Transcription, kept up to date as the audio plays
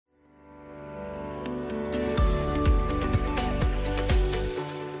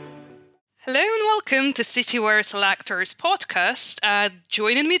welcome to Citywire Selector's podcast.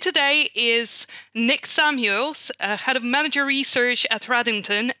 Joining me today is Nick Samuels, Head of Manager Research at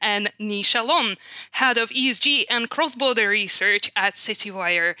Redington, and Nisha Long, Head of ESG and Cross-Border Research at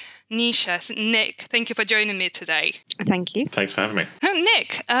Citywire. Nisha, Nick, thank you for joining me today. Thank you. Thanks for having me. Now,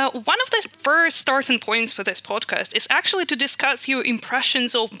 Nick, one of the first starting points for this podcast is actually to discuss your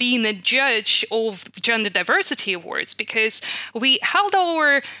impressions of being a judge of Gender Diversity Awards, because we held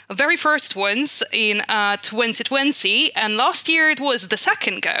our very first ones in 2020, and last year it was the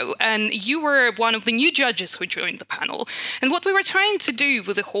second go, and you were one of the new judges who joined the panel. And what we were trying to do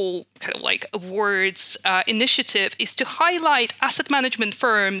with the whole kind of like awards initiative is to highlight asset management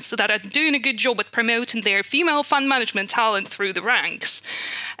firms that are doing a good job at promoting their female fund management talent through the ranks.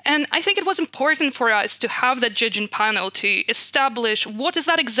 And I think it was important for us to have that judging panel to establish what is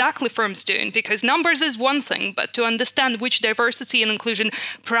that exactly firms doing, because numbers is one thing, but to understand which diversity and inclusion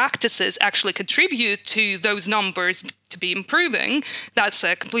practices actually contribute to those numbers to be improving, that's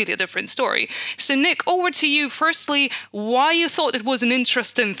a completely different story. So Nick, over to you. Firstly, why you thought it was an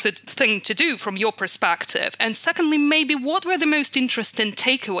interesting thing to do from your perspective? And secondly, maybe what were the most interesting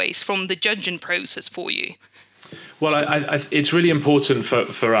takeaways from the judging process for you? Well, it's really important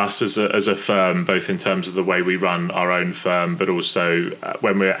for us as a firm, both in terms of the way we run our own firm, but also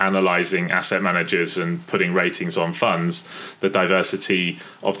when we're analysing asset managers and putting ratings on funds, the diversity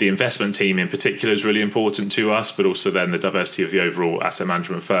of the investment team in particular is really important to us, but also then the diversity of the overall asset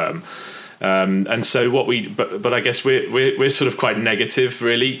management firm. And so but I guess we're sort of quite negative,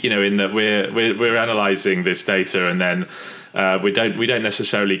 really, in that we're analysing this data, and then we don't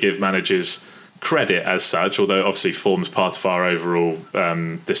necessarily give managers credit as such, although obviously forms part of our overall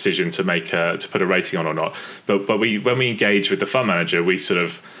decision to put a rating on or not. But when we engage with the fund manager, we're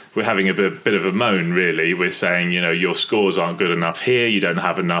having a bit of a moan, really. We're saying, your scores aren't good enough here, you don't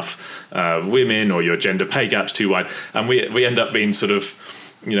have enough women, or your gender pay gap's too wide, and we end up being sort of,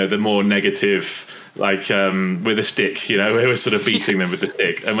 the more negative, like with a stick, we're sort of beating them with the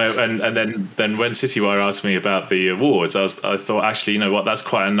stick. And then when Citywire asked me about the awards, I thought, actually, that's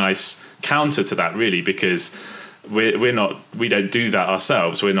quite a nice counter to that, really, because we don't do that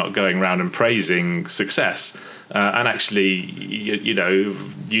ourselves. We're not going around and praising success. And actually,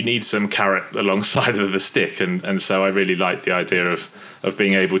 you need some carrot alongside of the stick, and so I really like the idea of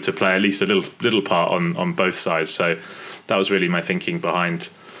being able to play at least a little part on both sides. So that was really my thinking behind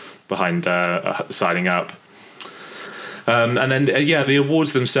signing up. And then the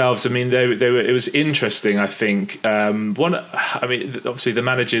awards themselves, it was interesting, I think. Obviously the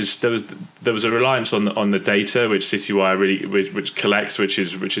managers, there was a reliance on the data which Citywire which collects, which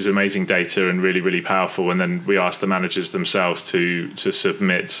is amazing data and really, really powerful. And then we asked the managers themselves to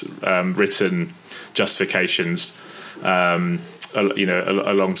submit written justifications,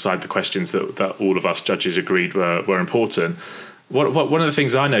 alongside the questions that all of us judges agreed were important. One of the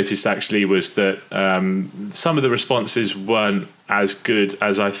things I noticed actually was that some of the responses weren't as good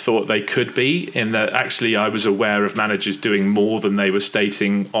as I thought they could be, in that actually I was aware of managers doing more than they were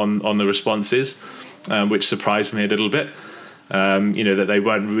stating on the responses, which surprised me a little bit, that they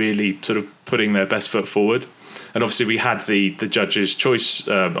weren't really sort of putting their best foot forward. And obviously we had the Judges' Choice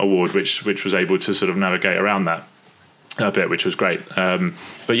Award, which was able to sort of navigate around that a bit, which was great.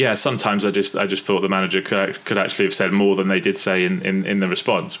 But yeah, sometimes I just thought the manager could actually have said more than they did say in the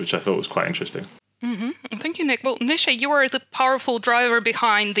response, which I thought was quite interesting. Mm-hmm. Thank you, Nick. Well, Nisha, you are the powerful driver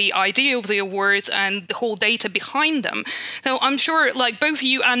behind the idea of the awards and the whole data behind them. Now, I'm sure both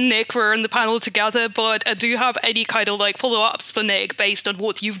you and Nick were on the panel together, but do you have any kind of follow-ups for Nick based on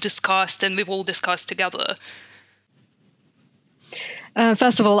what you've discussed and we've all discussed together?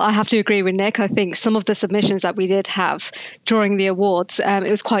 First of all, I have to agree with Nick. I think some of the submissions that we did have during the awards, it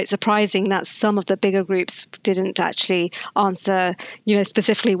was quite surprising that some of the bigger groups didn't actually answer,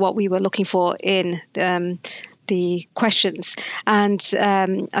 specifically what we were looking for in the questions. And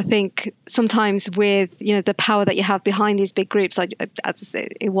I think sometimes with, the power that you have behind these big groups,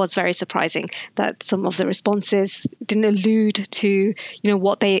 it was very surprising that some of the responses didn't allude to,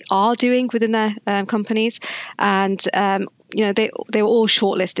 what they are doing within their companies. And they were all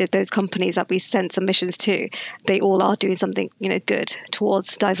shortlisted, those companies that we sent submissions to. They all are doing something, good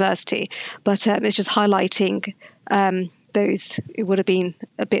towards diversity. But it's just highlighting those, it would have been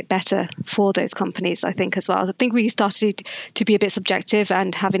a bit better for those companies, I think, as well. I think we started to be a bit subjective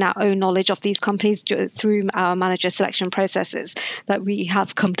and having our own knowledge of these companies through our manager selection processes, that we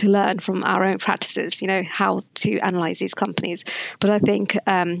have come to learn from our own practices, how to analyze these companies. But I think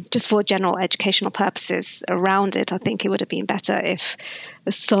just for general educational purposes around it, I think it would have been better if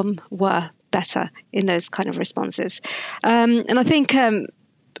some were better in those kind of responses. And I think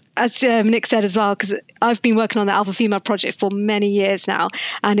as Nick said as well, because I've been working on the Alpha Female project for many years now,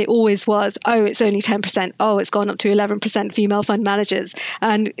 and it always was, oh, it's only 10%, oh, it's gone up to 11% female fund managers.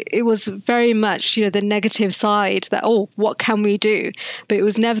 And it was very much, the negative side that, oh, what can we do? But it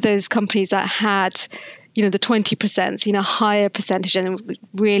was never those companies that had the 20%, higher percentage, and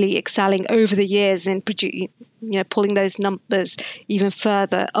really excelling over the years in pulling those numbers even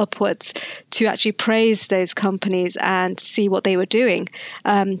further upwards to actually praise those companies and see what they were doing,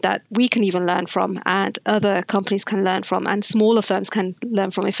 that we can even learn from, and other companies can learn from, and smaller firms can learn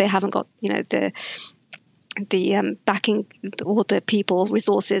from if they haven't got, the backing or the people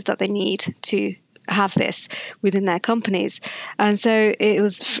resources that they need to have this within their companies. And so it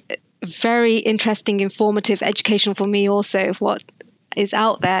was very interesting, informative, educational for me also of what is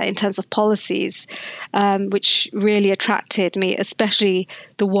out there in terms of policies, which really attracted me, especially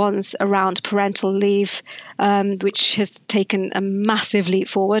the ones around parental leave, which has taken a massive leap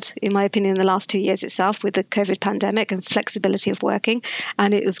forward, in my opinion, in the last 2 years itself with the COVID pandemic and flexibility of working.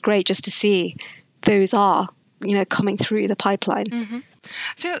 And it was great just to see those are, coming through the pipeline. Mm-hmm.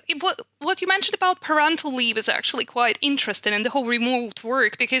 So what you mentioned about parental leave is actually quite interesting, and the whole remote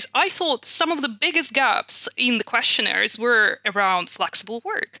work, because I thought some of the biggest gaps in the questionnaires were around flexible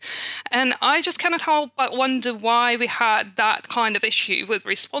work. And I just cannot help but wonder why we had that kind of issue with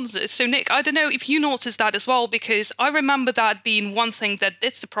responses. So Nick, I don't know if you noticed that as well, because I remember that being one thing that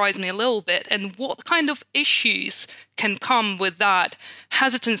did surprise me a little bit, and what kind of issues can come with that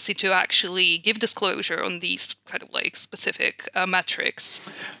hesitancy to actually give disclosure on these kind of specific metrics.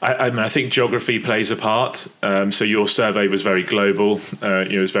 I think geography plays a part. So your survey was very global.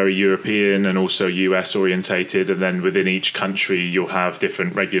 It was very European and also US orientated. And then within each country, you'll have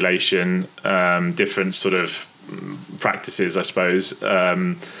different regulation, different sort of practices, I suppose.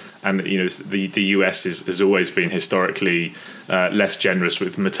 And the US has always been historically less generous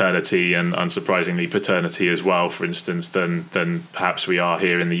with maternity and unsurprisingly paternity as well, for instance, than perhaps we are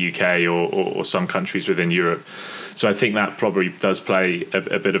here in the UK or some countries within Europe. So I think that probably does play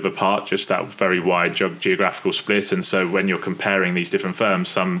a bit of a part, just that very wide geographical split. And so when you're comparing these different firms,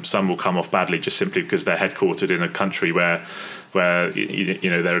 some will come off badly just simply because they're headquartered in a country where they're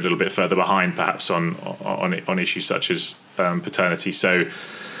a little bit further behind, perhaps on issues such as paternity. So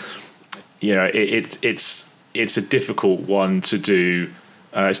it's a difficult one to do.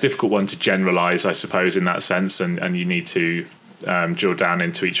 It's a difficult one to generalize, I suppose, in that sense, and you need to drill down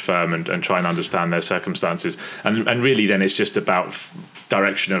into each firm and try and understand their circumstances. And really then it's just about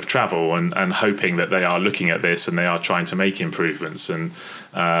direction of travel and hoping that they are looking at this and they are trying to make improvements. And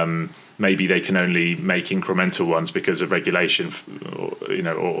maybe they can only make incremental ones because of regulation,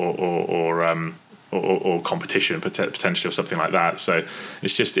 or competition potentially, or something like that. So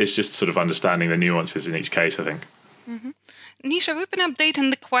it's just sort of understanding the nuances in each case, I think. Mm-hmm. Nisha, we've been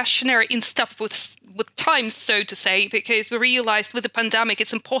updating the questionnaire in step with times, so to say, because we realized with the pandemic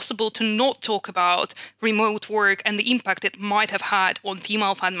it's impossible to not talk about remote work and the impact it might have had on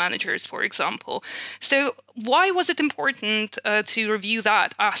female fund managers, for example. So why was it important to review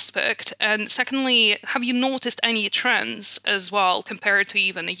that aspect? And secondly, have you noticed any trends as well compared to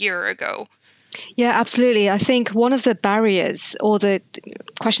even a year ago? Yeah, absolutely. I think one of the barriers or the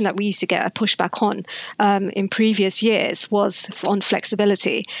question that we used to get a pushback on in previous years was on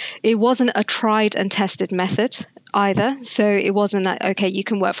flexibility. It wasn't a tried and tested method either. So it wasn't that, okay, you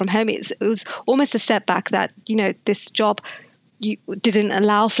can work from home. It was almost a setback that, this job you didn't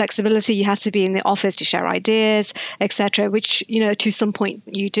allow flexibility. You had to be in the office to share ideas, etc., which, to some point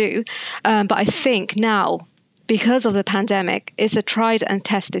you do. But I think now, because of the pandemic, it's a tried and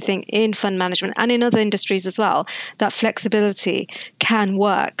tested thing in fund management and in other industries as well, that flexibility can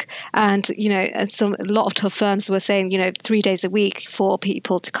work. And, a lot of firms were saying, 3 days a week for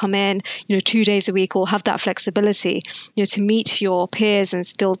people to come in, 2 days a week, or have that flexibility, to meet your peers and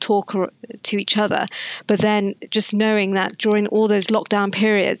still talk to each other. But then just knowing that during all those lockdown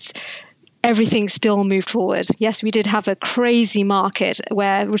periods, everything still moved forward. Yes, we did have a crazy market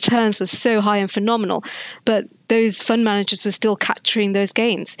where returns were so high and phenomenal, but those fund managers were still capturing those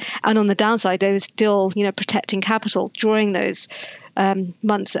gains. And on the downside, they were still, protecting capital during those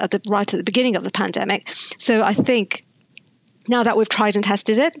months right at the beginning of the pandemic. So I think now that we've tried and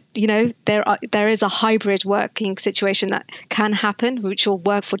tested it, there is a hybrid working situation that can happen, which will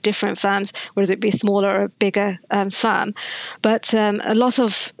work for different firms, whether it be a smaller or a bigger firm. But a lot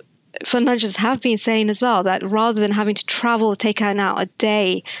of fund managers have been saying as well that rather than having to travel, take out a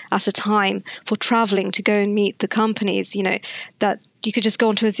day at a time for traveling to go and meet the companies, that you could just go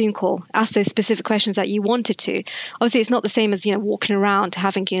onto a Zoom call, ask those specific questions that you wanted to. Obviously, it's not the same as, walking around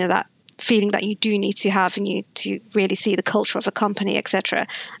having, that feeling that you do need to have, and you need to really see the culture of a company, etc.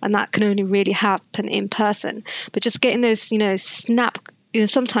 And that can only really happen in person. But just getting those,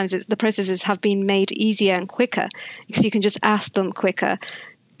 sometimes the processes have been made easier and quicker because you can just ask them quicker,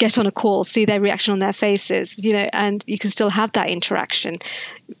 get on a call, see their reaction on their faces, and you can still have that interaction.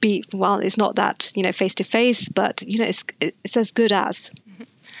 It's not that, face to face, but, it's as good as.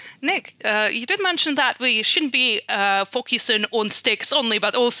 Nick, you did mention that we shouldn't be focusing on sticks only,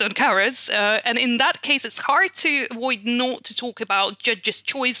 but also on carrots. And in that case, it's hard to avoid not to talk about Judges'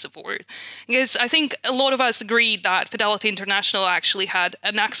 Choice Award. Because I think a lot of us agreed that Fidelity International actually had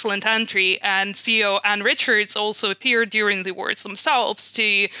an excellent entry, and CEO Anne Richards also appeared during the awards themselves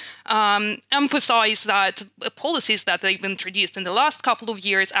to emphasize that policies that they've introduced in the last couple of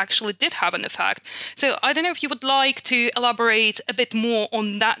years actually did have an effect. So I don't know if you would like to elaborate a bit more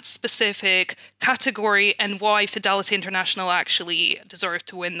on that specific category and why Fidelity International actually deserved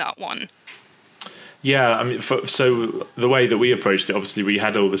to win that one. Yeah, I mean, so the way that we approached it, obviously we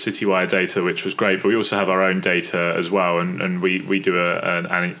had all the Citywire data, which was great, but we also have our own data as well, and we do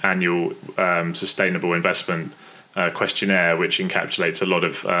an annual sustainable investment questionnaire, which encapsulates a lot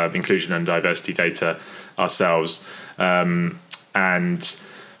of inclusion and diversity data ourselves, and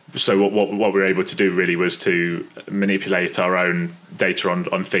so what we were able to do really was to manipulate our own data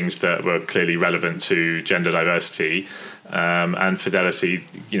on things that were clearly relevant to gender diversity, and Fidelity,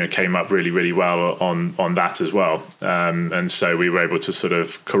 came up really, really well on that as well. And so we were able to sort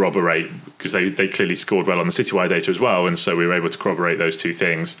of corroborate, because they clearly scored well on the Citywire data as well, and so we were able to corroborate those two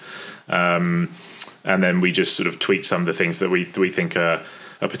things. And then we just sort of tweaked some of the things that we think are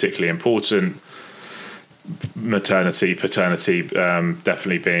particularly important. Maternity, paternity,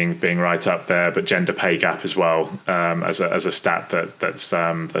 definitely being right up there, but gender pay gap as well, as a stat that's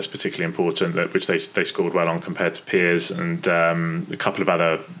particularly important, which they scored well on compared to peers, and a couple of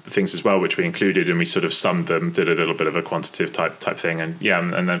other things as well which we included, and we sort of summed them, did a little bit of a quantitative type thing, and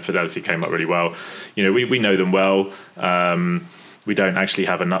then Fidelity came up really well. We know them well. We don't actually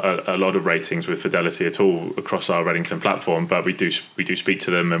have a lot of ratings with Fidelity at all across our Redington platform, but we do speak to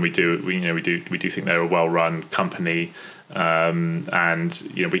them, and we do think they're a well-run company, and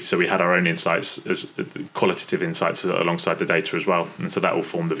we had our own insights, as qualitative insights alongside the data as well, and so that all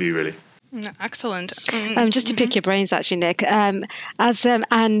formed the view really. Excellent. Just to pick your brains, actually, Nick, as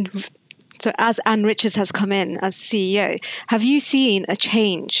Anne Richards has come in as CEO, have you seen a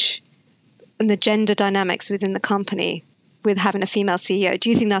change in the gender dynamics within the company with having a female CEO? Do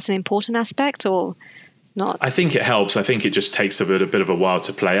you think that's an important aspect or not? I think it helps. I think it just takes a bit of a while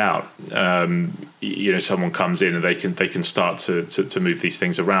to play out. Someone comes in and they can start to move these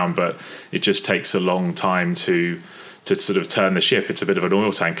things around, but it just takes a long time to sort of turn the ship. It's a bit of an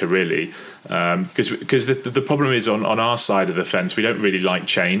oil tanker, really, because the problem is on our side of the fence, we don't really like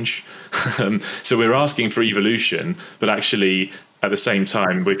change. So we're asking for evolution, but actually at the same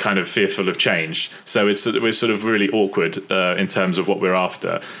time, we're kind of fearful of change. So we're sort of really awkward in terms of what we're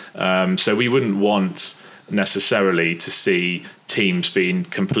after. So we wouldn't want necessarily to see teams being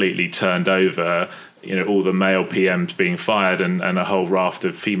completely turned over, all the male PMs being fired and a whole raft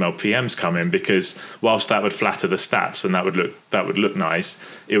of female PMs come in, because whilst that would flatter the stats and that would look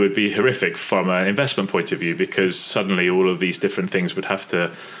nice, it would be horrific from an investment point of view, because suddenly all of these different things would have to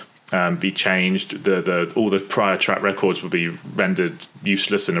be changed. All the prior track records would be rendered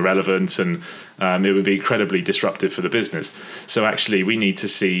useless and irrelevant, and it would be incredibly disruptive for the business. So actually, we need to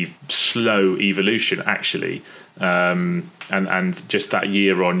see slow evolution, actually, and just that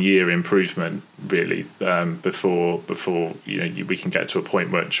year-on-year improvement, really, before we can get to a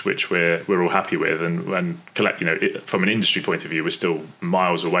point which we're all happy with, and collect. From an industry point of view, we're still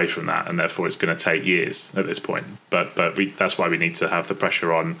miles away from that, and therefore it's going to take years at this point. But that's why we need to have the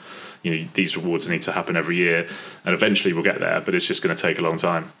pressure on. These rewards need to happen every year, and eventually we'll get there, but it's just going to take a long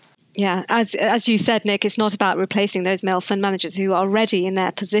time. Yeah, as you said, Nick, it's not about replacing those male fund managers who are already in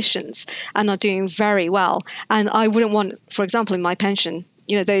their positions and are doing very well. And I wouldn't want, for example, in my pension,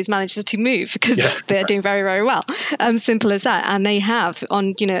 those managers to move because they're doing very, very well. Simple as that. And they have,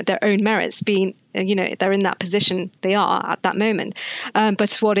 on their own merits, been, they're in that position they are at that moment.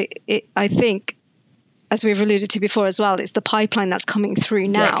 But what I think, as we've alluded to before as well, it's the pipeline that's coming through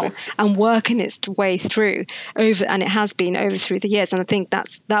now and working its way through and it has been over through the years. And I think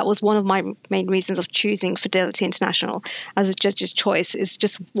that was one of my main reasons of choosing Fidelity International as a judge's choice, is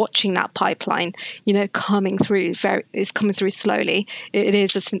just watching that pipeline, coming through. It's coming through slowly. It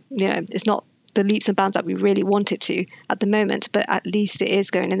is, it's not the leaps and bounds that we really want it to at the moment, but at least it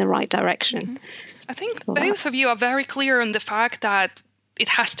is going in the right direction. I think both of you are very clear on the fact that it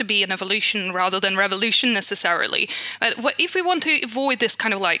has to be an evolution rather than revolution necessarily. But if we want to avoid this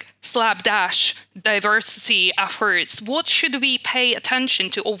kind of like slapdash diversity efforts, what should we pay attention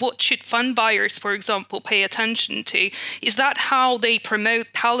to, or what should fund buyers, for example, pay attention to? Is that how they promote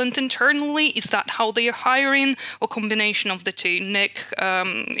talent internally? Is that how they are hiring, or combination of the two? Nick,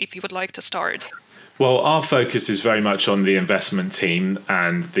 if you would like to start. Well, our focus is very much on the investment team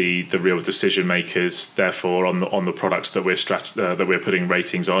and the real decision makers, therefore on the products that we're putting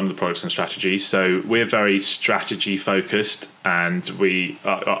ratings on, the products and strategies. So we're very strategy focused, and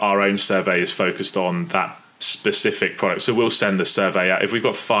our own survey is focused on that specific product. So we'll send the survey out. If we've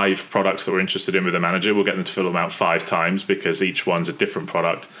got 5 products that we're interested in with a manager, we'll get them to fill them out 5 times, because each one's a different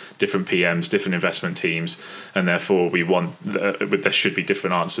product, different PMs, different investment teams, and therefore there should be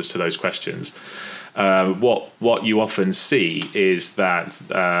different answers to those questions. What you often see is that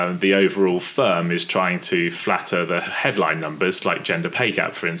the overall firm is trying to flatter the headline numbers, like gender pay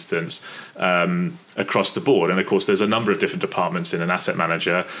gap, for instance, across the board. And of course, there's a number of different departments in an asset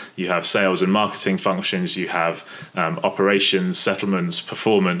manager. You have sales and marketing functions, you have operations, settlements,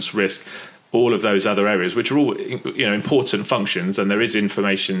 performance, risk, all of those other areas, which are all important functions, and there is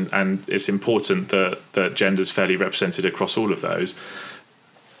information, and it's important that gender is fairly represented across all of those.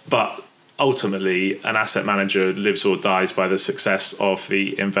 But ultimately, an asset manager lives or dies by the success of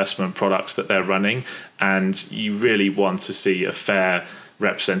the investment products that they're running, and you really want to see a fair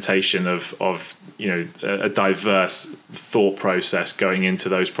representation of a diverse thought process going into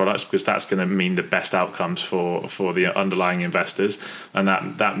those products, because that's going to mean the best outcomes for the underlying investors, and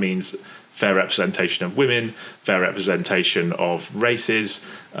that means fair representation of women, fair representation of races,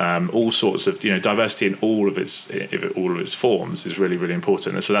 all sorts of diversity in all of its forms is really, really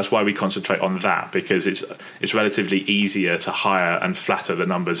important. And so that's why we concentrate on that, because it's relatively easier to hire and flatter the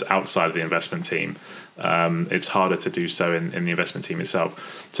numbers outside of the investment team. It's harder to do so in the investment team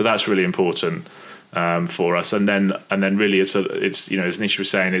itself. So that's really important for us. And then really it's as Nisha was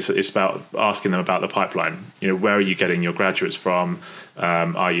saying, it's about asking them about the pipeline. Where are you getting your graduates from?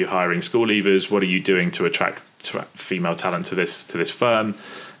 Are you hiring school leavers? What are you doing to attract female talent to this firm?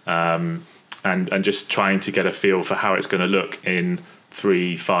 And just trying to get a feel for how it's going to look in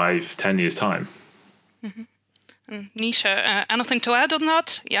 3, 5, 10 years' time. Mm-hmm. Nisha, anything to add on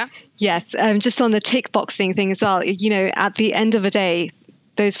that? Yeah. Yes, just on the tick boxing thing as well. At the end of the day,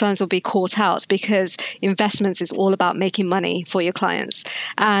 those firms will be caught out, because investments is all about making money for your clients.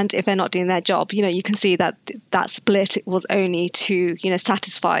 And if they're not doing their job, you can see that split was only to,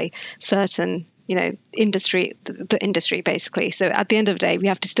 satisfy certain, industry, the industry basically. So at the end of the day, we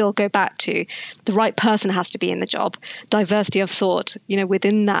have to still go back to the right person has to be in the job. Diversity of thought,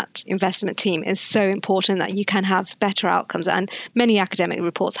 within that investment team is so important that you can have better outcomes. And many academic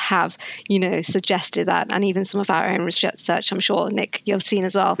reports have, suggested that, and even some of our own research, I'm sure, Nick, you've seen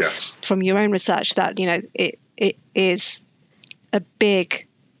as well from your own research that, it is a big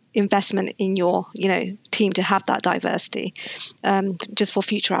investment in your team to have that diversity just for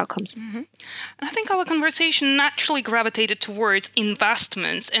future outcomes. Mm-hmm. And I think our conversation naturally gravitated towards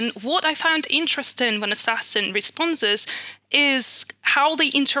investments, and what I found interesting when assessing responses is how they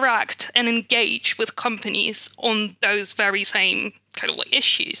interact and engage with companies on those very same kind of like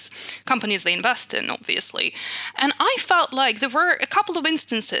issues, companies they invest in, obviously. And I felt like there were a couple of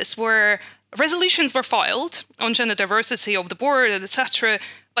instances where resolutions were filed on gender diversity of the board, etc.,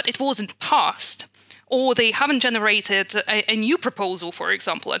 but it wasn't passed, or they haven't generated a new proposal, for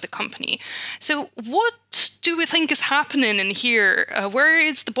example, at the company. So what do we think is happening in here? Where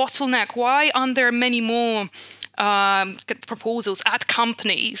is the bottleneck? Why aren't there many more proposals at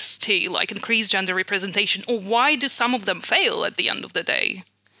companies to increase gender representation, or why do some of them fail at the end of the day?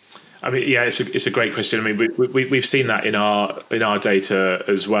 I mean, yeah, it's a great question. I mean, we've seen that in our data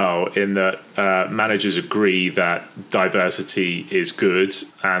as well, in that managers agree that diversity is good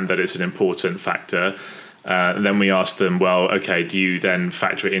and that it's an important factor. And then we ask them, well, okay, do you then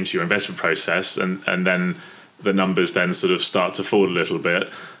factor it into your investment process? And then the numbers then sort of start to fall a little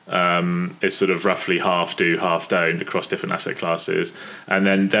bit. It's sort of roughly half do, half don't across different asset classes.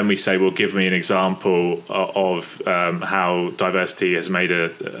 And then we say, well, give me an example of how diversity has made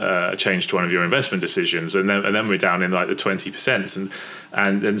a change to one of your investment decisions. And then we're down in like the 20%.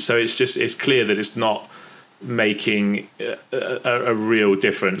 And so it's clear that it's not making a real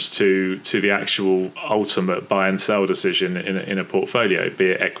difference to the actual ultimate buy and sell decision in a portfolio,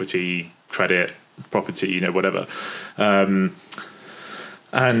 be it equity, credit, property, whatever.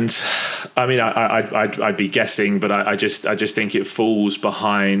 And I mean, I'd be guessing, but I just think it falls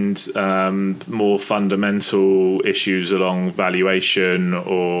behind more fundamental issues along valuation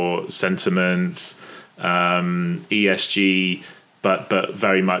or sentiment, ESG, but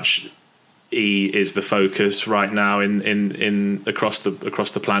very much E is the focus right now in across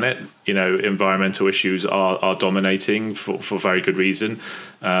the planet. Environmental issues are dominating for very good reason,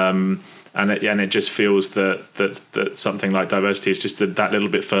 and it just feels that something like diversity is just that little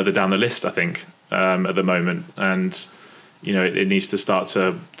bit further down the list, I think, at the moment, and it needs to start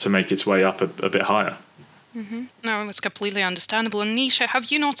to make its way up a bit higher. Mm-hmm. No, it's completely understandable. And Nisha, have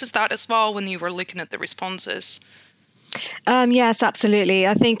you noticed that as well when you were looking at the responses? Yes, absolutely.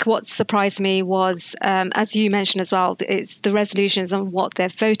 I think what surprised me was, as you mentioned as well, it's the resolutions and what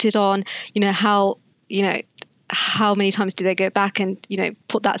they've voted on. How many times do they go back and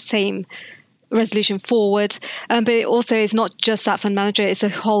put that same resolution forward? But it also is not just that fund manager; it's a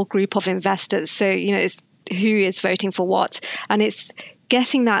whole group of investors. So it's who is voting for what, and it's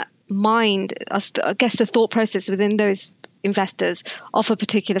getting that mind, I guess, the thought process within those investors of a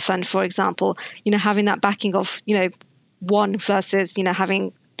particular fund, for example. Having that backing of one versus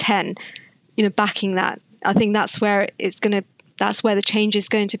having 10 backing that. I think that's where the change is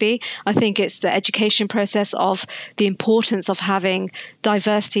going to be. I think it's the education process of the importance of having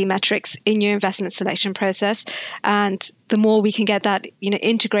diversity metrics in your investment selection process, and the more we can get that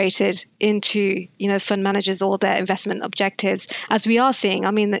integrated into fund managers or their investment objectives, as we are seeing.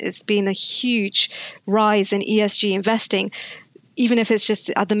 I mean, it's been a huge rise in ESG investing. Even if it's just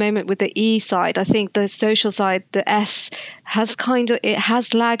at the moment with the E side, I think the social side, the S, has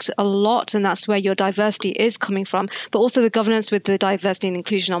lagged a lot, and that's where your diversity is coming from. But also the governance with the diversity and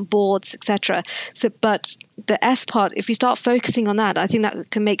inclusion on boards, etc. But the S part, if we start focusing on that, I think that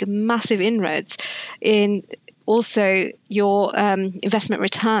can make massive inroads in also your investment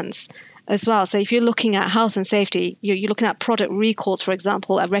returns as well. So if you're looking at health and safety, you're looking at product recalls, for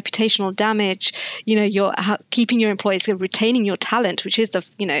example, reputational damage, you're keeping your employees, retaining your talent, which is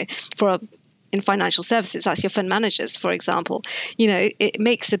in financial services, that's your fund managers, for example. It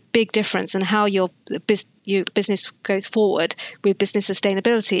makes a big difference in how your business goes forward with business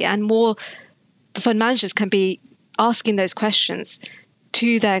sustainability, and more the fund managers can be asking those questions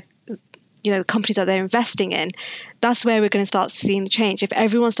to their the companies that they're investing in. That's where we're going to start seeing the change. If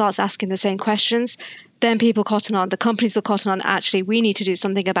everyone starts asking the same questions, then people cotton on, the companies will cotton on, actually, we need to do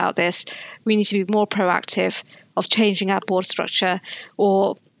something about this. We need to be more proactive of changing our board structure,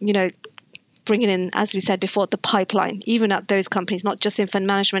 or, bringing in, as we said before, the pipeline, even at those companies, not just in fund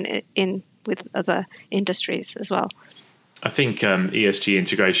management, in with other industries as well. I think ESG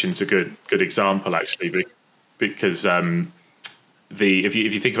integration is a good example, actually, because if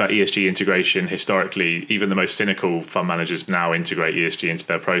you think about ESG integration historically, even the most cynical fund managers now integrate ESG into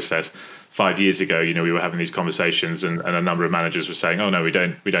their process. 5 years ago, we were having these conversations, and a number of managers were saying, "Oh no, we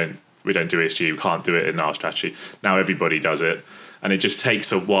don't do ESG. We can't do it in our strategy." Now everybody does it, and it just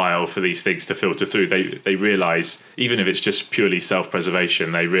takes a while for these things to filter through. They realize, even if it's just purely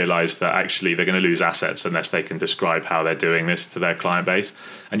self-preservation, they realize that actually they're going to lose assets unless they can describe how they're doing this to their client base.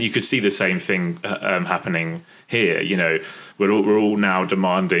 And you could see the same thing happening here. We're all now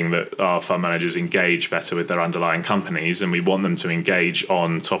demanding that our fund managers engage better with their underlying companies, and we want them to engage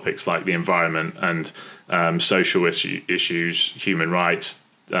on topics like the environment and social issues, human rights,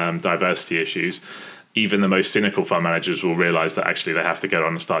 diversity issues. Even the most cynical fund managers will realize that actually they have to get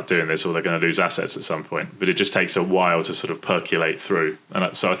on and start doing this, or they're going to lose assets at some point. But it just takes a while to sort of percolate through,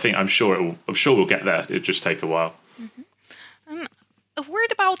 and so I'm sure we'll get there. It'll just take a while. Mm-hmm. A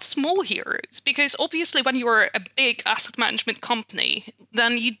word about small heroes, because obviously when you're a big asset management company,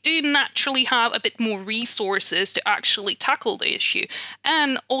 then you do naturally have a bit more resources to actually tackle the issue.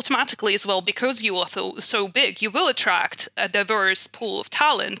 And automatically as well, because you are so big, you will attract a diverse pool of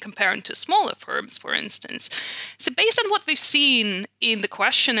talent compared to smaller firms, for instance. So based on what we've seen in the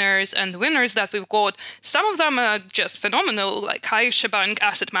questionnaires and the winners that we've got, some of them are just phenomenal, like CaixaBank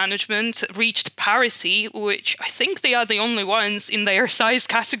Asset Management reached parity, which I think they are the only ones in their size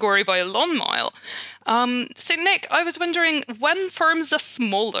category by a long mile. So Nick, I was wondering, when firms are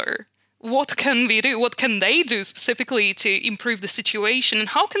smaller, what can we do? What can they do specifically to improve the situation? And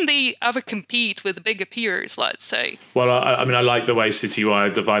how can they ever compete with the bigger peers, let's say? Well, I like the way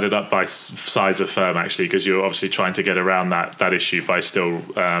Citywire divided up by size of firm, actually, because you're obviously trying to get around that issue by still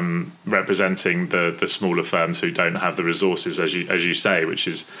representing the smaller firms who don't have the resources, as you say, which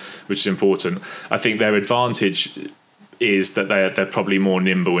is important. I think their advantage is that they're probably more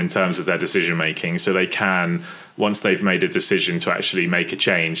nimble in terms of their decision making, so they can, once they've made a decision to actually make a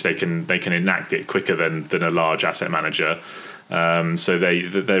change, they can enact it quicker than a large asset manager. So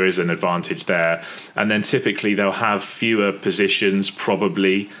there is an advantage there, and then typically they'll have fewer positions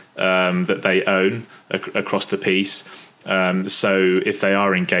probably that they own across the piece. So if they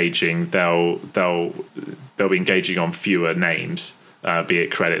are engaging, they'll be engaging on fewer names, be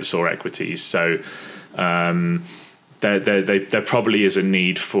it credits or equities. So there probably is a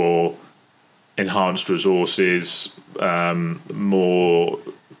need for enhanced resources, more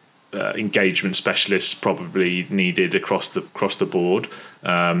engagement specialists probably needed across the board,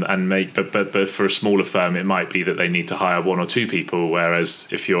 but for a smaller firm it might be that they need to hire one or two people, whereas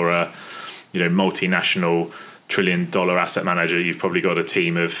if you're a multinational $1 trillion asset manager, you've probably got a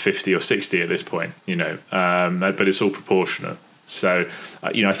team of 50 or 60 at this point, but it's all proportionate. So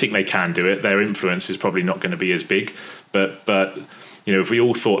I think they can do it. Their influence is probably not going to be as big, but if we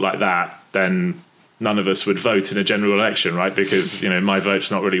all thought like that, then none of us would vote in a general election, right? Because my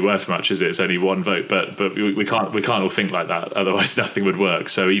vote's not really worth much, is it? It's only one vote, but we can't all think like that. Otherwise, nothing would work.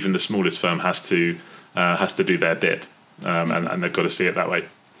 So even the smallest firm has to do their bit, and they've got to see it that way.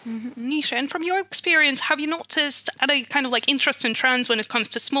 Mm-hmm. Nisha, and from your experience, have you noticed any kind of interesting trends when it comes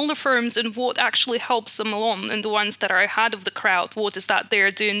to smaller firms, and what actually helps them along, and the ones that are ahead of the crowd? What is that they're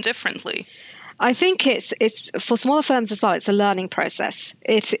doing differently? I think it's for smaller firms as well. It's a learning process.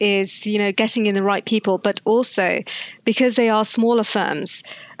 It is, getting in the right people, but also because they are smaller firms,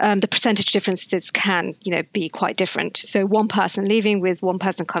 the percentage differences can, be quite different. So one person leaving with one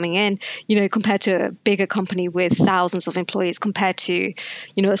person coming in, compared to a bigger company with thousands of employees, compared to,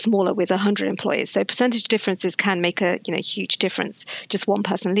 a smaller with 100 employees. So percentage differences can make a, huge difference, just one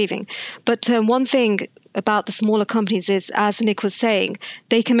person leaving. But one thing about the smaller companies is, as Nick was saying,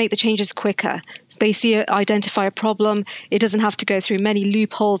 they can make the changes quicker. They identify a problem. It doesn't have to go through many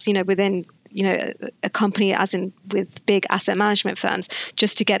loopholes, within a company, as in with big asset management firms,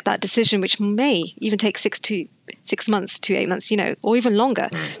 just to get that decision, which may even take 6 months to 8 months, or even longer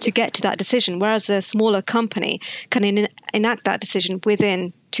to get to that decision. Whereas a smaller company can enact that decision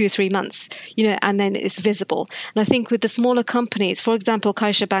within 2 or 3 months, and then it's visible. And I think with the smaller companies, for example,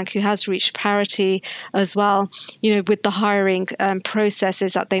 CaixaBank, who has reached parity as well, with the hiring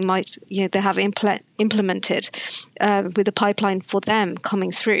processes that they might, they have implemented with the pipeline for them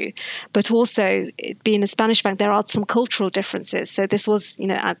coming through. But also, being a Spanish bank, there are some cultural differences. So this was,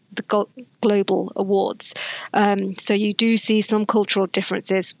 at the global awards. So you do see some cultural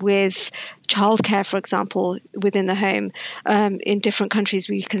differences with childcare, for example, within the home. In different countries,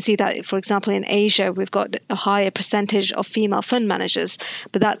 we can see that, for example, in Asia, we've got a higher percentage of female fund managers,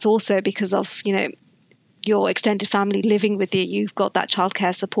 but that's also because of, your extended family living with you. You've got that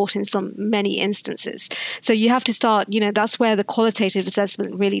childcare support in many instances. So you have to start, that's where the qualitative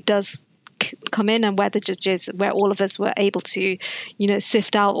assessment really does come in, and where the judges, where all of us were able to,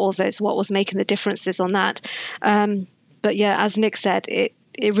 sift out all of those, what was making the differences on that. But yeah, as Nick said, it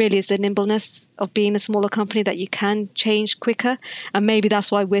really is the nimbleness of being a smaller company that you can change quicker. And maybe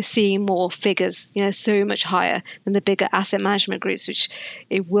that's why we're seeing more figures, so much higher than the bigger asset management groups, which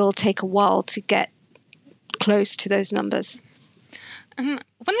it will take a while to get close to those numbers. When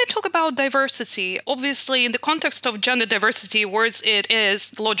we talk about diversity, obviously in the context of gender diversity awards, it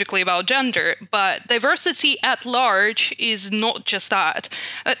is logically about gender, but diversity at large is not just that.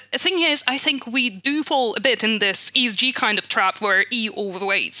 The thing is, I think we do fall a bit in this ESG kind of trap where E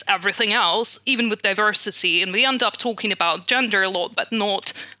overweights everything else, even with diversity, and we end up talking about gender a lot, but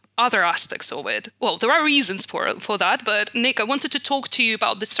not other aspects of it. Well, there are reasons for that, but Nick, I wanted to talk to you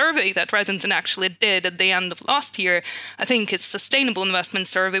about the survey that Redington actually did at the end of last year. I think it's Sustainable Investment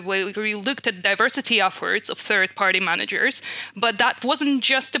Survey, where we looked at diversity efforts of third-party managers, but that wasn't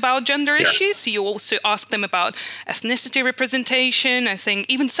just about gender issues. You also asked them about ethnicity representation, I think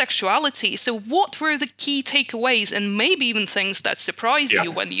even sexuality. So what were the key takeaways, and maybe even things that surprised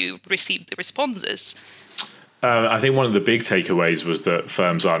you when you received the responses? I think one of the big takeaways was that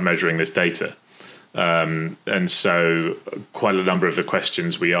firms aren't measuring this data. And so quite a number of the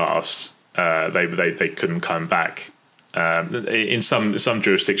questions we asked, they couldn't come back. In some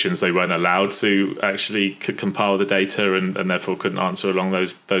jurisdictions, they weren't allowed to actually compile the data and therefore couldn't answer along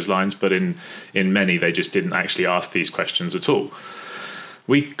those lines. But in many, they just didn't actually ask these questions at all.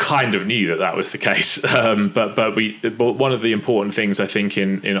 We kind of knew that was the case, but one of the important things I think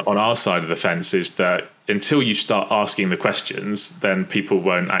in on our side of the fence is that until you start asking the questions, then people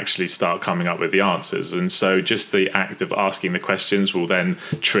won't actually start coming up with the answers. And so just the act of asking the questions will then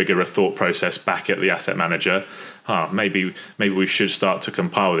trigger a thought process back at the asset manager. Maybe we should start to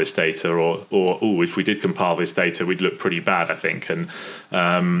compile this data, or if we did compile this data, we'd look pretty bad, I think.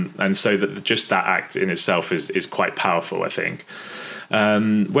 And so that just that act in itself is quite powerful, I think.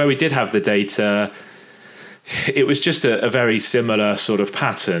 Where we did have the data, it was just a very similar sort of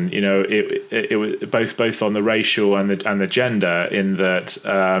pattern. It was both on the racial and the gender, in that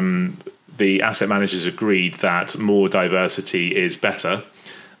the asset managers agreed that more diversity is better,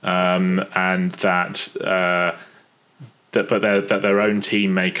 and that their own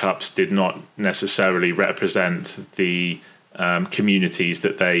team makeups did not necessarily represent the communities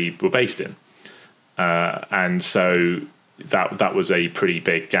that they were based in, and so that was a pretty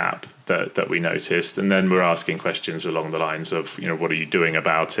big gap that we noticed. And then we're asking questions along the lines of, what are you doing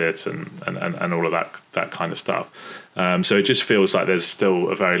about it, and all of that kind of stuff. So it just feels like there's still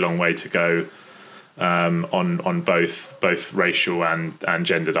a very long way to go on both racial and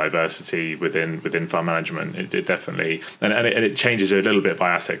gender diversity within fund management. It definitely, and it changes a little bit by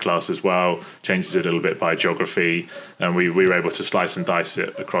asset class as well, changes a little bit by geography, and we were able to slice and dice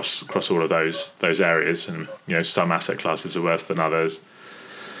it across all of those areas. And some asset classes are worse than others,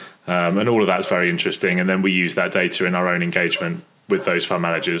 and all of that's very interesting. And then we use that data in our own engagement with those fund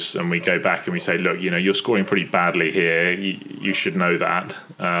managers, and we go back and we say, look, you're scoring pretty badly here. You should know that.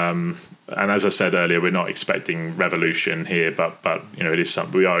 And as I said earlier, we're not expecting revolution here, but it is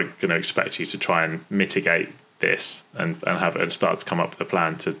something we are going to expect you to try and mitigate this and start to come up with a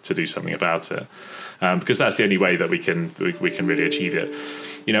plan to do something about it, because that's the only way that we can really achieve it.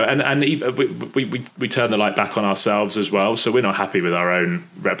 And we turn the light back on ourselves as well. So we're not happy with our own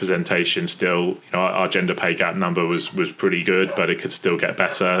representation still. Our gender pay gap number was pretty good, but it could still get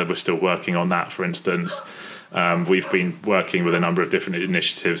better. We're still working on that, for instance. We've been working with a number of different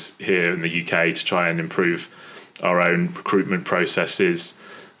initiatives here in the UK to try and improve our own recruitment processes.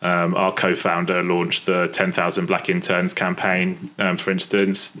 Our co-founder launched the 10,000 Black Interns campaign, for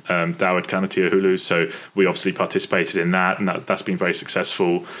instance, Dawud Kanatiahulu. So we obviously participated in that, and that's been very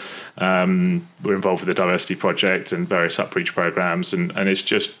successful. We're involved with the Diversity Project and various outreach programs, and it's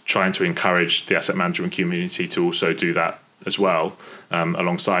just trying to encourage the asset management community to also do that as well,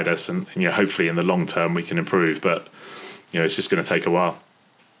 alongside us. And hopefully in the long term we can improve, but it's just going to take a while.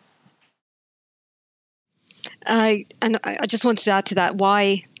 I just wanted to add to that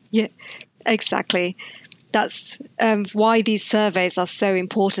why. Yeah, exactly. That's why these surveys are so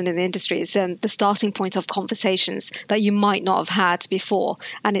important in the industry. It's the starting point of conversations that you might not have had before,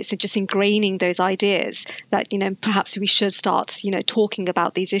 and it's just ingraining those ideas that perhaps we should start talking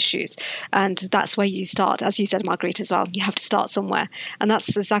about these issues. And that's where you start, as you said, Marguerite, as well. You have to start somewhere, and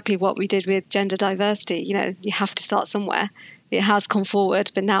that's exactly what we did with gender diversity. You have to start somewhere. It has come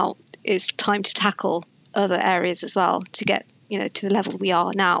forward, but now it's time to tackle other areas as well to get to the level we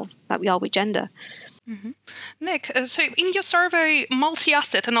are now, that we are with gender. Mm-hmm. Nick, so in your survey,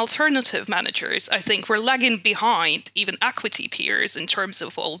 multi-asset and alternative managers, I think, were lagging behind even equity peers in terms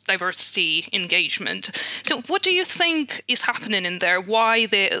of diversity engagement. So what do you think is happening in there? Why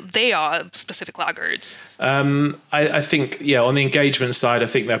they are specific laggards? I think, on the engagement side, I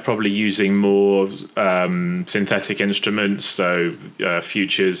think they're probably using more synthetic instruments, so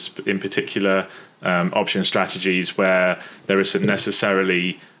futures in particular, option strategies where there isn't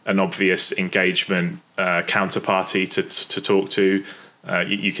necessarily an obvious engagement counterparty to talk to.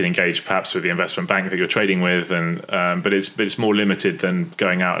 You can engage perhaps with the investment bank that you're trading with, but it's more limited than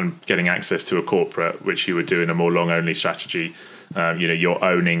going out and getting access to a corporate, which you would do in a more long only strategy. You're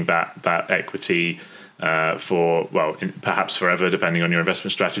owning that equity for perhaps forever, depending on your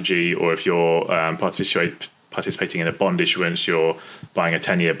investment strategy, or if you're participating in a bond issuance, you're buying a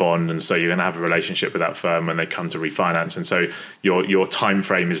 10-year bond, and so you're going to have a relationship with that firm when they come to refinance, and so your time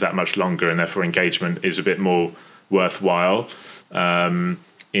frame is that much longer, and therefore engagement is a bit more worthwhile.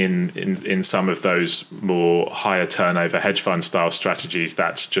 In some of those more higher turnover hedge fund style strategies,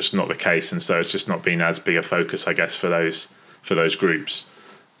 that's just not the case, and so it's just not been as big a focus, I guess, for those groups.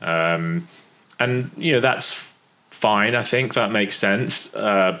 And that's fine. I think that makes sense,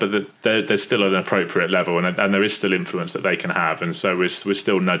 but there's still an appropriate level, and there is still influence that they can have, and so we're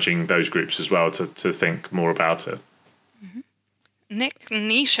still nudging those groups as well to think more about it. Mm-hmm. Nick,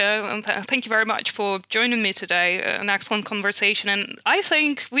 Nisha, thank you very much for joining me today. An excellent conversation, and I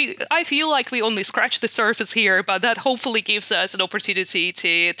feel like we only scratched the surface here, but that hopefully gives us an opportunity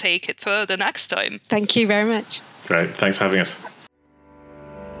to take it further next time. Thank you very much. Great, thanks for having us.